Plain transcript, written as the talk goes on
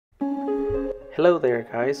Hello there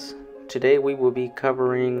guys, today we will be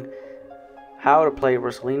covering how to play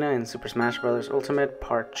Rosalina in Super Smash Bros. Ultimate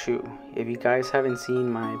Part 2. If you guys haven't seen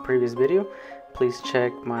my previous video, please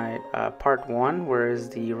check my Part 1, where is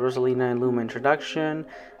the Rosalina and Luma introduction,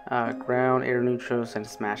 ground, air neutrals, and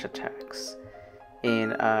smash attacks.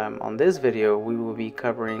 And on this video, we will be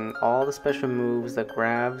covering all the special moves, the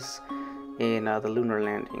grabs, and the lunar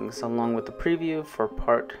landings, along with the preview for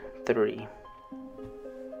Part 3.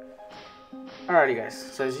 Alrighty guys,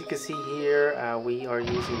 so as you can see here, we are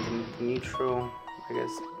using the neutral,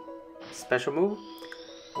 special move,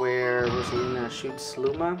 where Rosalina shoots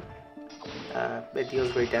Luma. It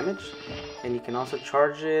deals great damage, and you can also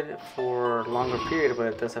charge it for a longer period,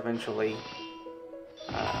 but it does eventually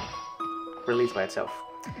release by itself.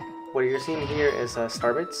 What you're seeing here is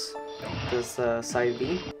Starbits, this side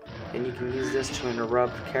B, and you can use this to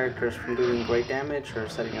interrupt characters from doing great damage or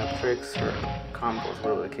setting up tricks or combos,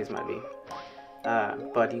 whatever the case might be.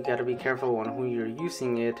 But you gotta be careful on who you're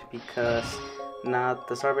using it, because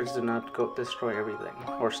the Starbits do not go destroy everything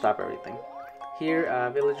or stop everything. Here,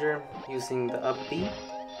 Villager using the up B.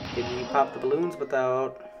 If you pop the balloons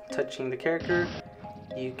without touching the character,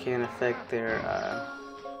 you can affect their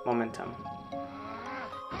momentum.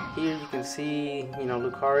 Here you can see,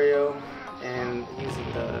 Lucario and using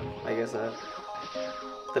the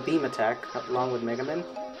beam attack along with Mega Man,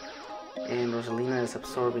 and Rosalina is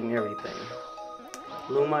absorbing everything.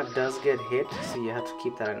 Luma does get hit, so you have to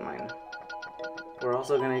keep that in mind. We're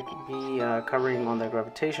also going to be covering on the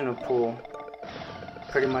gravitational pull,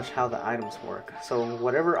 pretty much how the items work. So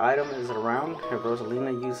whatever item is around, if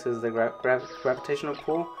Rosalina uses the gravitational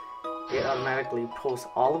pull, it automatically pulls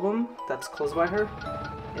all of them that's close by her,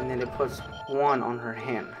 and then it puts one on her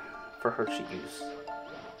hand for her to use.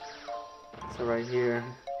 So right here,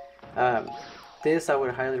 this I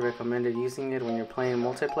would highly recommend using it when you're playing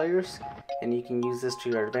multiplayers, and you can use this to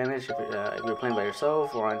your advantage if you're playing by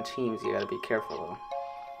yourself or on teams. You gotta be careful though.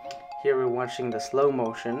 Here we're watching the slow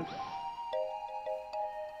motion.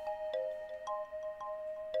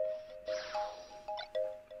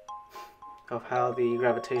 Of how the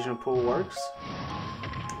gravitational pull works.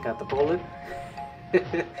 Got the bullet.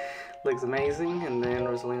 Looks amazing, and then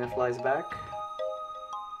Rosalina flies back.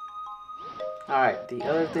 Alright, the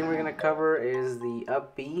other thing we're going to cover is the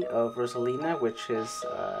up B of Rosalina, which is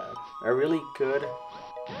a really good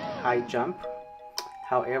high jump,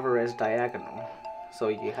 however is diagonal. So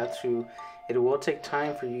it will take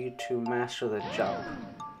time for you to master the jump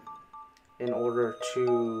in order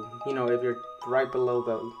to, if you're right below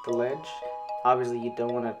the ledge, obviously you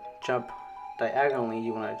don't want to jump diagonally,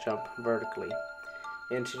 you want to jump vertically.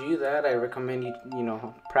 And to do that, I recommend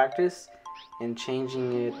you, practice and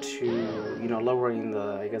changing it to, lowering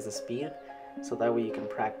the speed, so that way you can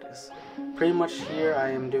practice. Pretty much here I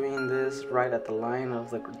am doing this right at the line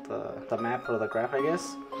of the map or the graph, I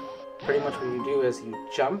guess. Pretty much what you do is you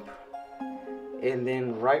jump, and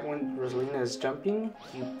then right when Rosalina is jumping,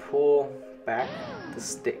 you pull back the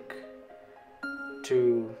stick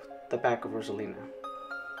to the back of Rosalina.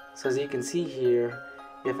 So as you can see here,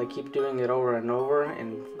 if I keep doing it over and over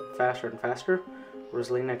and faster,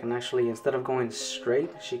 Rosalina can actually, instead of going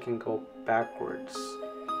straight, she can go backwards.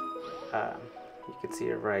 You can see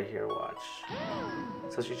it right here, watch.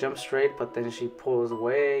 So she jumps straight, but then she pulls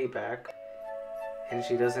way back, and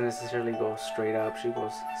she doesn't necessarily go straight up, she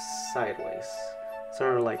goes sideways,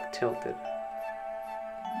 sort of like tilted.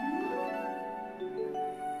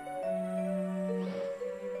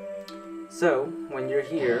 So when you're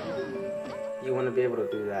here, you want to be able to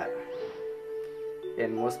do that.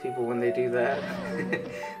 And most people, when they do that,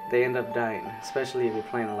 they end up dying, especially if you're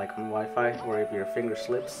playing like on Wi-Fi, or if your finger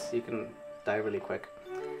slips, you can die really quick.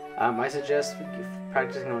 I suggest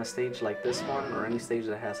practicing on a stage like this one, or any stage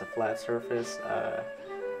that has a flat surface,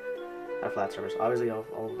 obviously all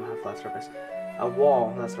of them have flat surface, a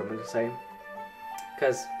wall, that's what I meant to say,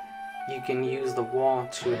 because you can use the wall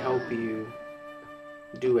to help you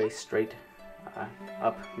do a straight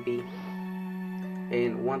up B.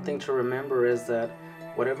 And one thing to remember is that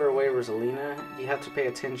whatever way Rosalina, you have to pay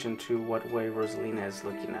attention to what way Rosalina is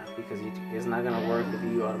looking at, because it's not going to work if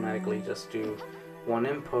you automatically just do one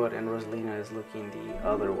input and Rosalina is looking the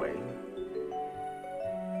other way.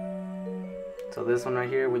 So this one right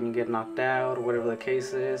here, when you get knocked out, or whatever the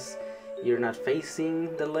case is, you're not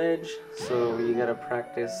facing the ledge, so you got to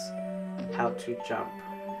practice how to jump.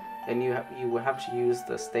 And you will have to use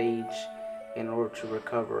the stage in order to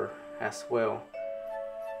recover as well.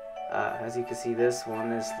 As you can see, this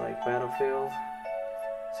one is like Battlefield,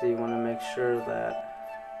 so you want to make sure that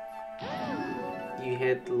you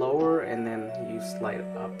hit lower and then you slide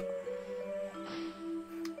up.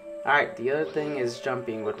 Alright, the other thing is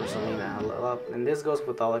jumping with Rosalina. And this goes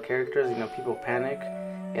with all the characters. You know, people panic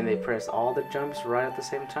and they press all the jumps right at the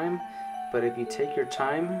same time. But if you take your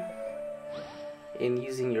time in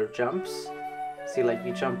using your jumps, see, like,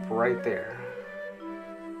 you jump right there.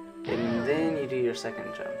 And then you do your second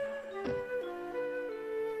jump.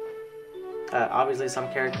 Obviously, some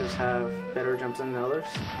characters have better jumps than others.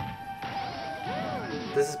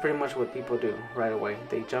 This is pretty much what people do right away.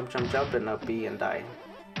 They jump, jump, jump, and up B and die.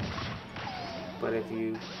 But if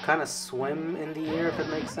you kind of swim in the air, if it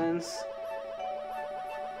makes sense,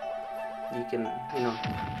 you can, you know,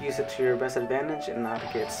 use it to your best advantage and not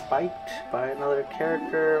get spiked by another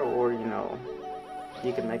character, or, you know,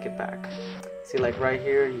 you can make it back. See, like right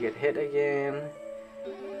here, you get hit again.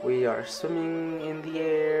 We are swimming in the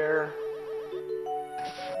air,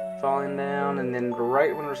 falling down, and then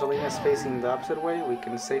right when Rosalina is facing the opposite way, we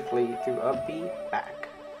can safely do up B, back.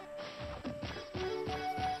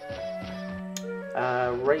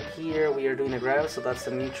 Right here we are doing a grab, so that's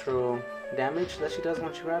the neutral damage that she does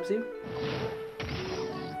when she grabs you.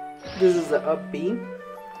 This is the up B,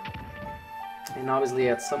 and obviously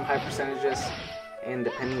at some high percentages, and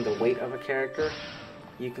depending the weight of a character,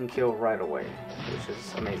 you can kill right away, which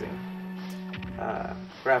is amazing.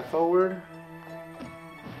 Grab forward.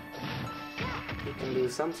 You can do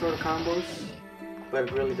some sort of combos, but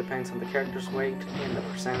it really depends on the character's weight and the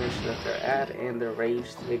percentage that they're at and their rage,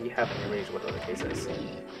 if you have any rage, whatever the case is.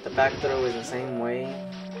 The back throw is the same way.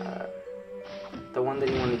 The one that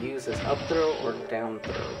you want to use is up throw or down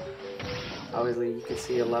throw. Obviously, you can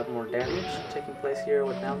see a lot more damage taking place here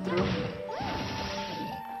with down throw.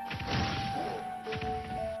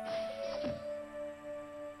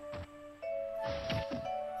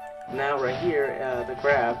 Now right here, the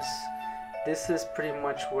grabs. This is pretty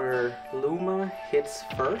much where Luma hits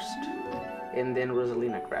first, and then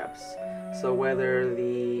Rosalina grabs. So whether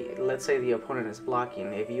let's say the opponent is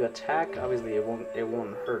blocking, if you attack, obviously it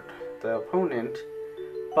won't hurt the opponent,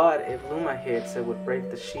 but if Luma hits, it would break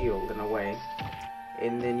the shield in a way,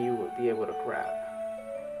 and then you would be able to grab.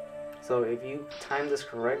 So if you time this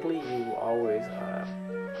correctly, you will always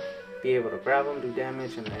be able to grab them, do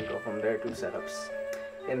damage, and then go from there, do setups.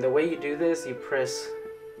 And the way you do this, you press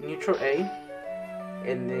neutral A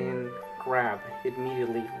and then grab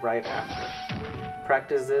immediately right after.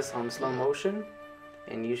 Practice this on slow motion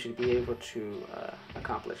and you should be able to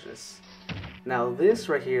accomplish this. Now this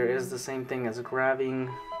right here is the same thing as grabbing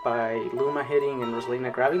by Luma hitting and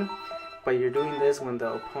Rosalina grabbing, but you're doing this when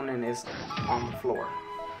the opponent is on the floor.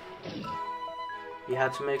 You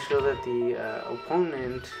have to make sure that the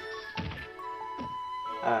opponent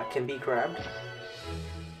can be grabbed.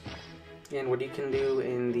 And what you can do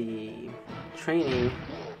in the training,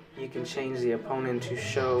 you can change the opponent to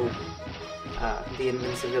show the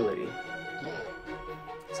invincibility.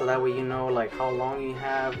 So that way you know like how long you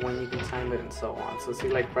have, when you can time it, and so on. So see,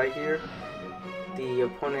 like right here, the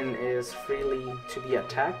opponent is freely to be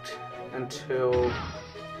attacked until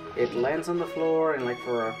it lands on the floor, and like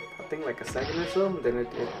for I think like a second or so, then it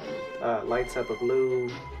lights up a blue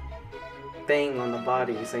thing on the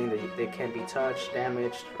body saying that they can't be touched,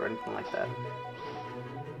 damaged, or anything like that.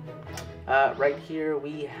 Right here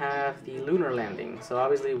we have the lunar landing. So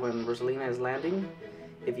obviously when Rosalina is landing,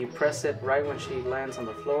 if you press it right when she lands on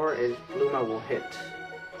the floor, Luma will hit.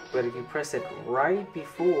 But if you press it right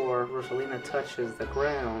before Rosalina touches the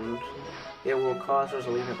ground, it will cause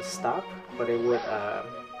Rosalina to stop, but it would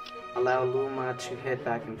allow Luma to hit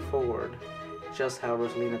back and forward, just how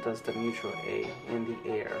Rosalina does the neutral A in the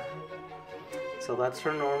air. So that's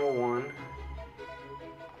her normal one.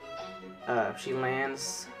 She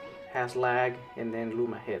lands, has lag, and then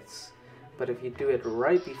Luma hits. But if you do it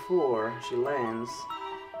right before she lands,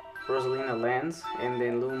 Rosalina lands, and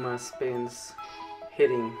then Luma spins,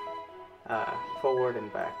 hitting forward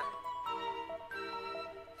and back.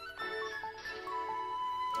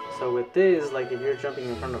 So with this, like if you're jumping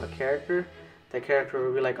in front of a character, the character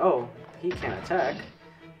will be like, oh, he can't attack,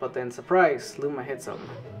 but then surprise, Luma hits him.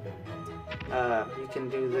 You can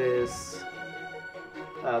do this,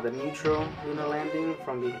 the neutral lunar landing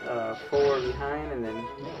from the forward behind, and then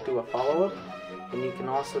do a follow-up. And you can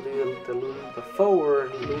also do the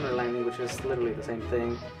forward lunar landing, which is literally the same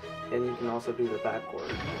thing. And you can also do the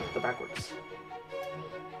backwards.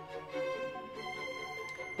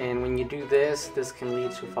 And when you do this, this can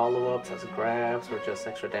lead to follow-ups as grabs or just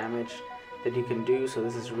extra damage that you can do. So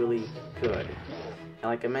this is really good. And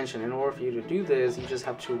like I mentioned, in order for you to do this, you just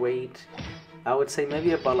have to wait, I would say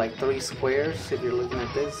maybe about like 3 squares if you're looking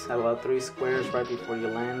at this, about 3 squares right before you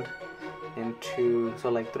land into, so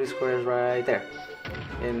like 3 squares right there.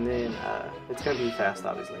 And then it's gonna be fast,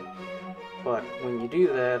 obviously. But when you do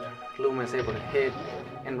that, Luma is able to hit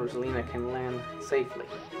and Rosalina can land safely.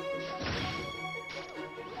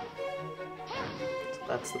 So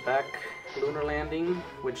that's the back lunar landing,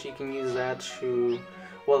 which you can use that to,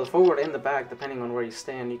 well, the forward and the back, depending on where you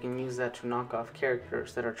stand, you can use that to knock off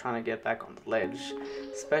characters that are trying to get back on the ledge,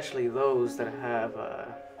 especially those that have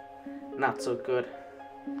not so good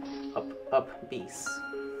up B's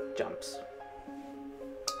jumps,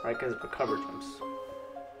 right? Because of recover jumps.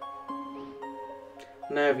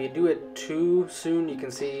 Now, if you do it too soon, you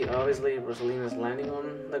can see obviously Rosalina's landing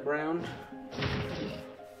on the ground.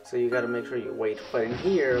 So you got to make sure you wait. But in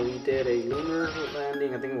here, we did a lunar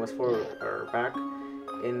landing. I think it was forward or back,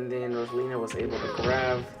 and then Rosalina was able to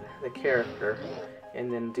grab the character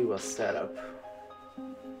and then do a setup.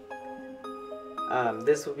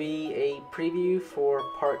 This will be a preview for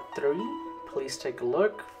part 3. Please take a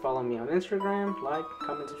look. Follow me on Instagram. Like,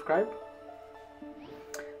 comment, subscribe.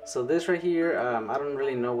 So this right here, I don't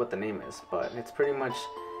really know what the name is, but it's pretty much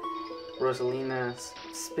Rosalina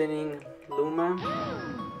spinning Luma,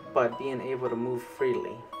 but being able to move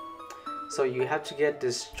freely. So you have to get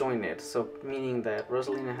disjointed, so meaning that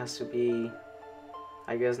Rosalina has to be,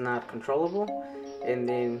 I guess, not controllable, and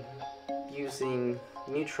then using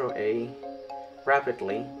neutral A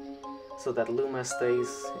rapidly so that Luma stays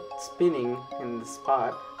spinning in the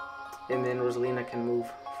spot, and then Rosalina can move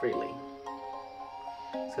freely.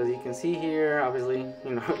 So as you can see here, obviously,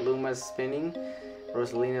 Luma's spinning,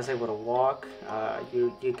 Rosalina's able to walk,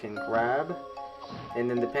 you can grab, and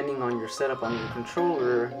then depending on your setup on your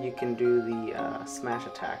controller, you can do the smash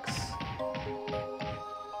attacks,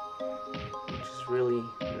 which is really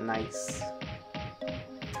nice.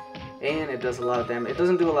 And it does a lot of damage. It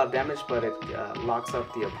doesn't do a lot of damage, but it locks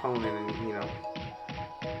up the opponent, and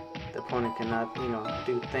the opponent cannot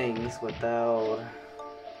do things without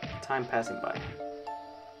time passing by.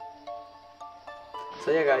 So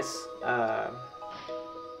yeah, guys,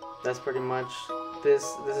 that's pretty much this.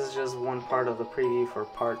 This is just one part of the preview for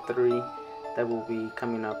part 3 that will be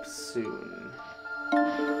coming up soon.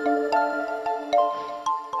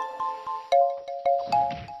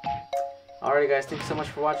 Alright guys, thank you so much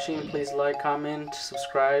for watching. Please like, comment,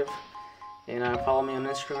 subscribe, and follow me on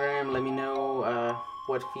Instagram. Let me know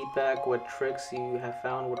what feedback, what tricks you have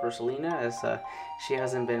found with Rosalina, as she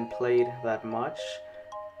hasn't been played that much,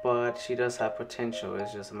 but she does have potential.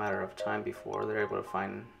 It's just a matter of time before they're able to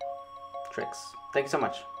find tricks. Thank you so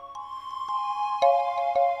much.